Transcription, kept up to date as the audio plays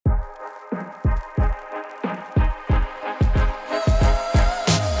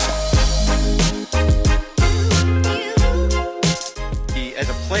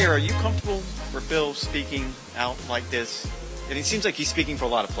player, are you comfortable for Phil speaking out like this? And it seems like he's speaking for a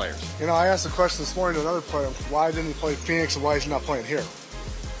lot of players. I asked the question this morning to another player, why didn't he play Phoenix and why is he not playing here?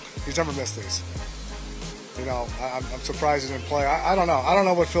 He's never missed these. I'm surprised he didn't play. I don't know. I don't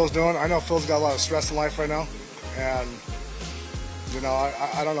know what Phil's doing. I know Phil's got a lot of stress in life right now. And,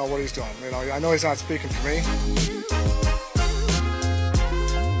 I don't know what he's doing. I know he's not speaking for me.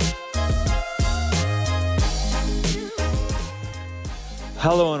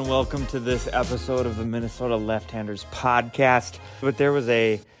 Hello and welcome to this episode of the Mnlefthanders Podcast. But there was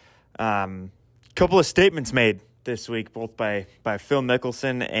a couple of statements made this week, both by Phil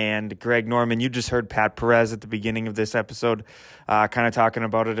Mickelson and Greg Norman. You just heard Pat Perez at the beginning of this episode kind of talking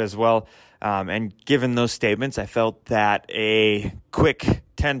about it as well. And given those statements, I felt that a quick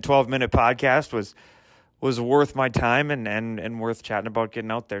 10, 12-minute podcast was worth my time and worth chatting about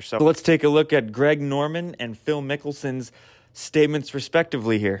getting out there. So let's take a look at Greg Norman and Phil Mickelson's statements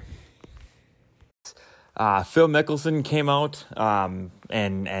respectively here. Phil Mickelson came out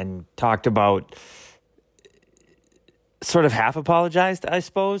and talked about, sort of half apologized, I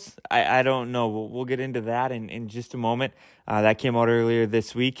suppose. I don't know. We'll get into that in just a moment. That came out earlier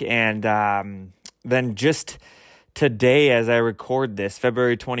this week. And then just today, as I record this,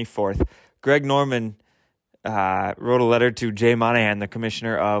 February 24th, Greg Norman wrote a letter to Jay Monahan, the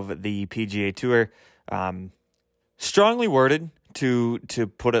commissioner of the PGA Tour, strongly worded, to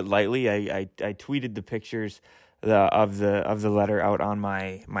put it lightly. I tweeted the pictures of the letter out on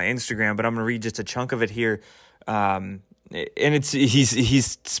my Instagram, but I'm going to read just a chunk of it here. And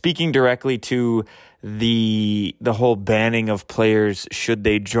he's speaking directly to the whole banning of players should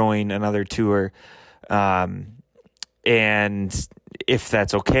they join another tour, and if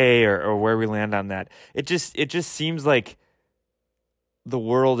that's okay or where we land on that. It just seems like the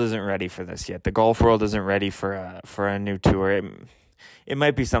world isn't ready for this yet. The golf world isn't ready for a new tour. It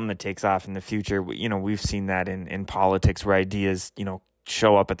might be something that takes off in the future. We've seen that in politics where ideas,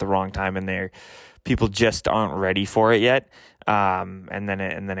 show up at the wrong time and people just aren't ready for it yet. And then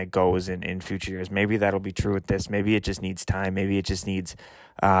it goes in future years. Maybe that'll be true with this. Maybe it just needs time. Maybe it just needs,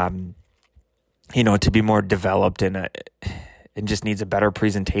 to be more developed and just needs a better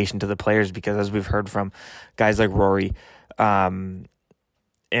presentation to the players, because as we've heard from guys like Rory,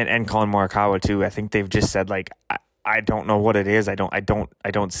 and Colin Morikawa too, I think they've just said, like, I don't know what it is. I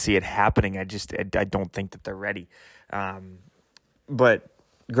don't see it happening. I don't think that they're ready. But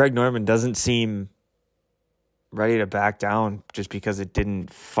Greg Norman doesn't seem ready to back down just because it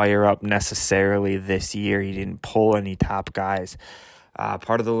didn't fire up necessarily this year. He didn't pull any top guys.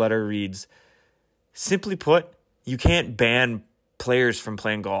 Part of the letter reads, simply put, you can't ban players from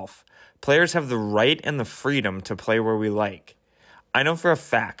playing golf. Players have the right and the freedom to play where we like. I know for a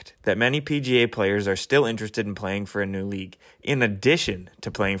fact that many PGA players are still interested in playing for a new league, in addition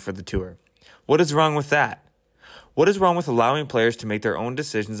to playing for the tour. What is wrong with that? What is wrong with allowing players to make their own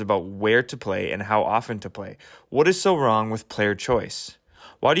decisions about where to play and how often to play? What is so wrong with player choice?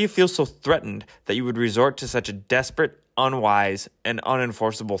 Why do you feel so threatened that you would resort to such a desperate, unwise, and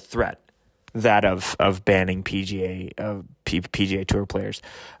unenforceable threat? That of banning PGA Tour players.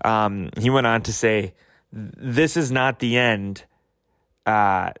 He went on to say, this is not the end.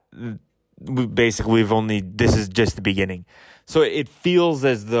 This is just the beginning. So it feels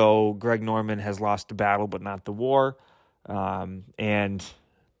as though Greg Norman has lost the battle, but not the war. And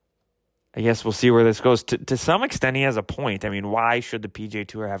I guess we'll see where this goes. To some extent, he has a point. I mean, why should the PGA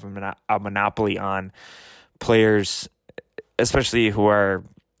Tour have a monopoly on players, especially who are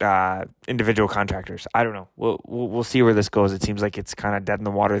individual contractors? I don't know. We'll see where this goes. It seems like it's kind of dead in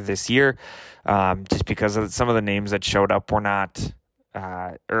the water this year, just because of some of the names that showed up were not,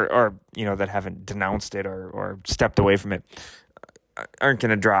 or that haven't denounced it or stepped away from it, aren't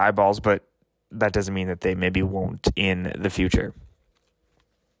going to draw eyeballs, but that doesn't mean that they maybe won't in the future.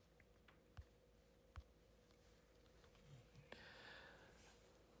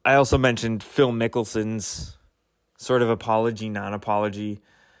 I also mentioned Phil Mickelson's sort of apology, non-apology.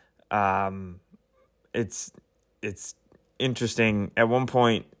 It's interesting. At one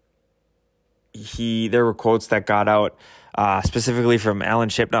point, there were quotes that got out, specifically from Alan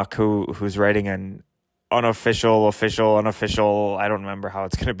Shipnuck, who's writing an unofficial, I don't remember what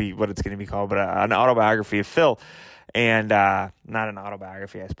it's going to be called, but an autobiography of Phil. And not an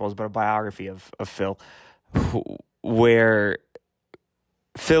autobiography, I suppose, but a biography of Phil, where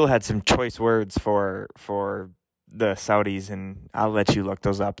Phil had some choice words for the Saudis, and I'll let you look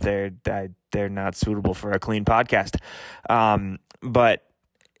those up. They're not suitable for a clean podcast. But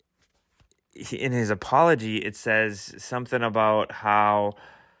in his apology, it says something about how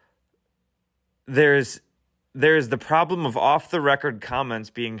there's there is the problem of off-the-record comments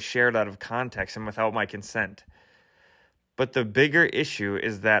being shared out of context and without my consent. But the bigger issue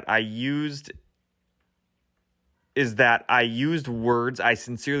is that I used words I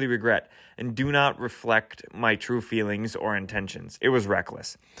sincerely regret and do not reflect my true feelings or intentions. It was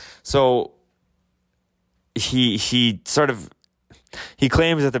reckless. So he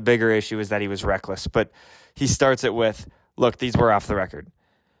claims that the bigger issue is that he was reckless, but he starts it with, look, these were off the record.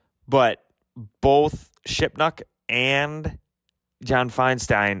 But both Shipnuck and John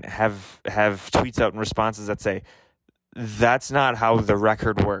Feinstein have tweets out and responses that say, that's not how the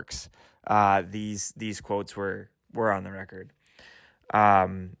record works. These quotes were on the record.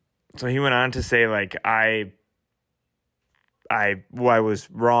 So he went on to say, like, I was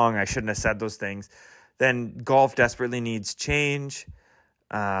wrong. I shouldn't have said those things. Then golf desperately needs change.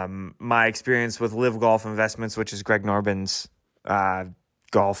 My experience with Live Golf Investments, which is Greg Norman's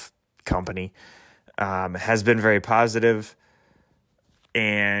golf company, has been very positive,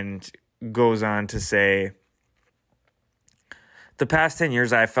 and goes on to say, the past 10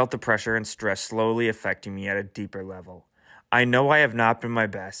 years, I have felt the pressure and stress slowly affecting me at a deeper level. I know I have not been my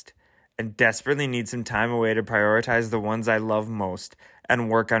best and desperately need some time away to prioritize the ones I love most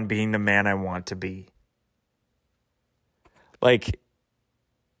and work on being the man I want to be. Like,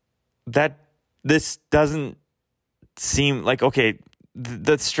 this doesn't seem like, okay,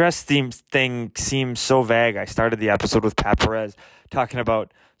 the stress thing seems so vague. I started the episode with Pat Perez talking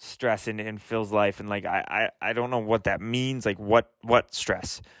about stress in Phil's life, and like I don't know what that means. Like what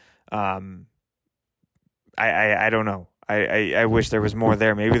stress? I don't know. I wish there was more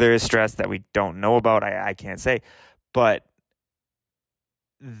there. Maybe there is stress that we don't know about. I can't say, but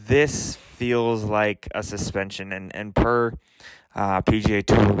this feels like a suspension, and per PGA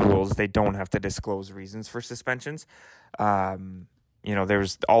Tour rules, they don't have to disclose reasons for suspensions.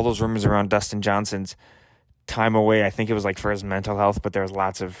 There's all those rumors around Dustin Johnson's time away. I think it was like for his mental health, but there was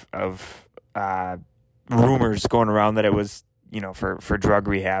lots of rumors going around that it was, for drug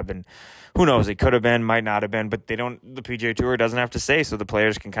rehab, and who knows, it could have been, might not have been, but the PGA Tour doesn't have to say, so the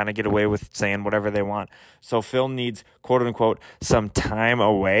players can kind of get away with saying whatever they want. So Phil needs, quote unquote, some time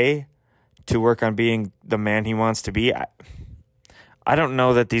away to work on being the man he wants to be. I don't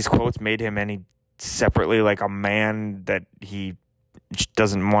know that these quotes made him any separately like a man that he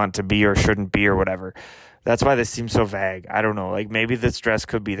doesn't want to be or shouldn't be or whatever. That's why this seems so vague. I don't know. Like, maybe the stress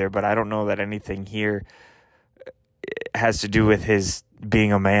could be there, but I don't know that anything here has to do with his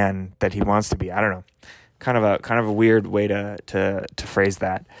being a man that he wants to be. I don't know. Kind of a weird way to phrase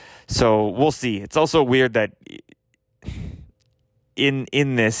that. So we'll see. It's also weird that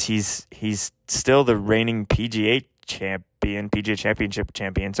in this he's still the reigning PGA Championship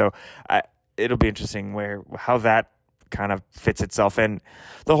champion. So it'll be interesting how that kind of fits itself in.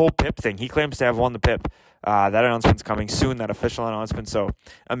 The whole PIP thing, he claims to have won the PIP. That announcement's coming soon, that official announcement. So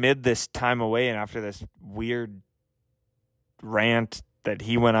amid this time away and after this weird rant that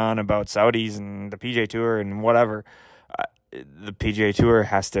he went on about Saudis and the PGA Tour and whatever, the PGA Tour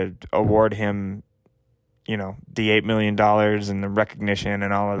has to award him, the $8 million and the recognition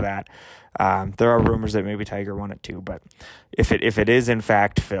and all of that. There are rumors that maybe Tiger won it too, but if it is in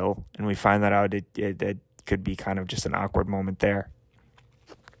fact Phil, and we find that out, it could be kind of just an awkward moment there.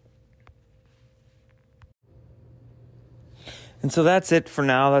 And so that's it for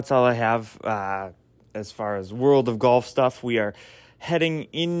now. That's all I have as far as world of golf stuff. We are heading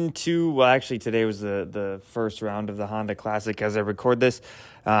into, well, actually today was the first round of the Honda Classic as I record this.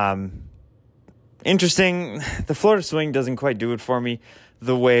 Interesting. The Florida swing doesn't quite do it for me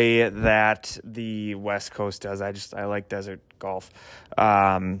the way that the West Coast does. I like desert golf.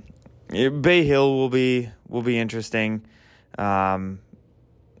 Bay Hill will be interesting. I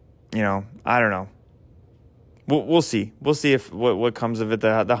don't know. We'll see. We'll see if what comes of it.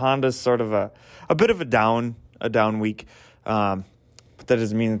 The Honda's sort of a bit of a down week. But that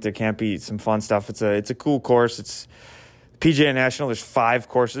doesn't mean that there can't be some fun stuff. It's a cool course. It's PGA National. There's 5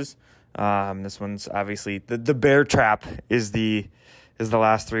 courses. This one's obviously the Bear Trap is the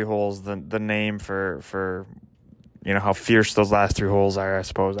last 3 holes. The name for how fierce those last 3 holes are, I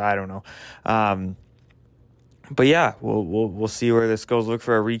suppose. I don't know. But yeah, we'll see where this goes. Look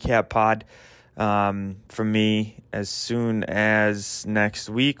for a recap pod from me as soon as next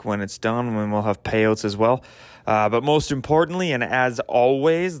week when it's done, when we'll have payouts as well. But most importantly, and as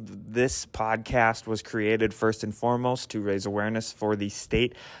always, this podcast was created first and foremost to raise awareness for the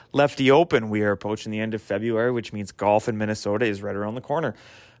State Lefty Open. We are approaching the end of February, which means golf in Minnesota is right around the corner.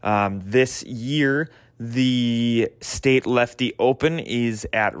 This year, the State Lefty Open is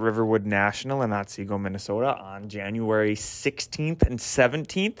at Riverwood National in Otsego, Minnesota on January 16th and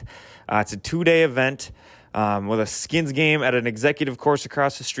 17th. It's a 2-day event. with a Skins game at an executive course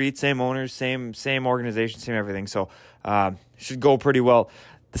across the street. Same owners, same organization, same everything. So should go pretty well.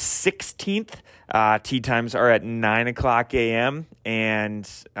 The 16th tee times are at 9 o'clock a.m. and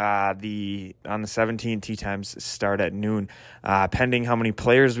on the 17th tee times start at noon. Pending how many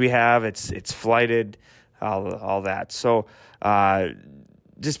players we have, it's flighted, all that. So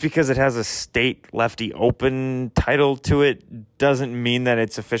just because it has a state lefty open title to it doesn't mean that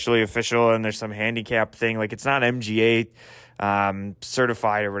it's officially official and there's some handicap thing. Like, it's not MGA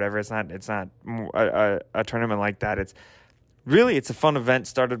certified or whatever. It's not a tournament like that. It's a fun event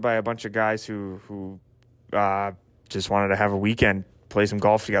started by a bunch of guys who just wanted to have a weekend, play some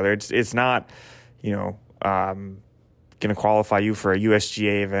golf together. It's not, going to qualify you for a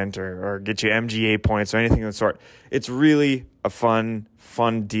USGA event or get you MGA points or anything of the sort. It's really a fun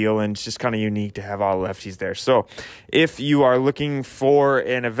deal, and it's just kind of unique to have all lefties there. So if you are looking for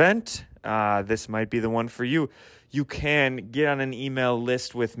an event, this might be the one for you. You can get on an email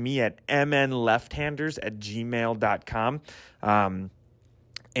list with me at mnlefthanders@gmail.com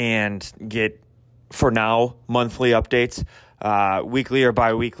and get, for now, monthly updates, weekly or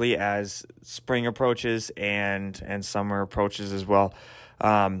bi-weekly as spring approaches and summer approaches as well.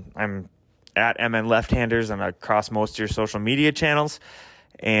 I'm at Mnlefthanders and across most of your social media channels.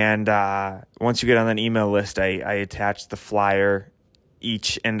 And once you get on that email list, I attach the flyer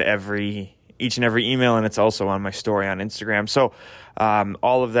each and every email, and it's also on my story on Instagram. So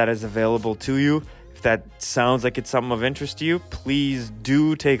all of that is available to you. If that sounds like it's something of interest to you, please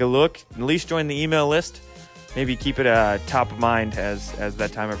do take a look. At least join the email list. Maybe keep it top of mind as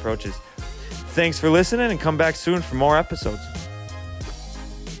that time approaches. Thanks for listening, and come back soon for more episodes.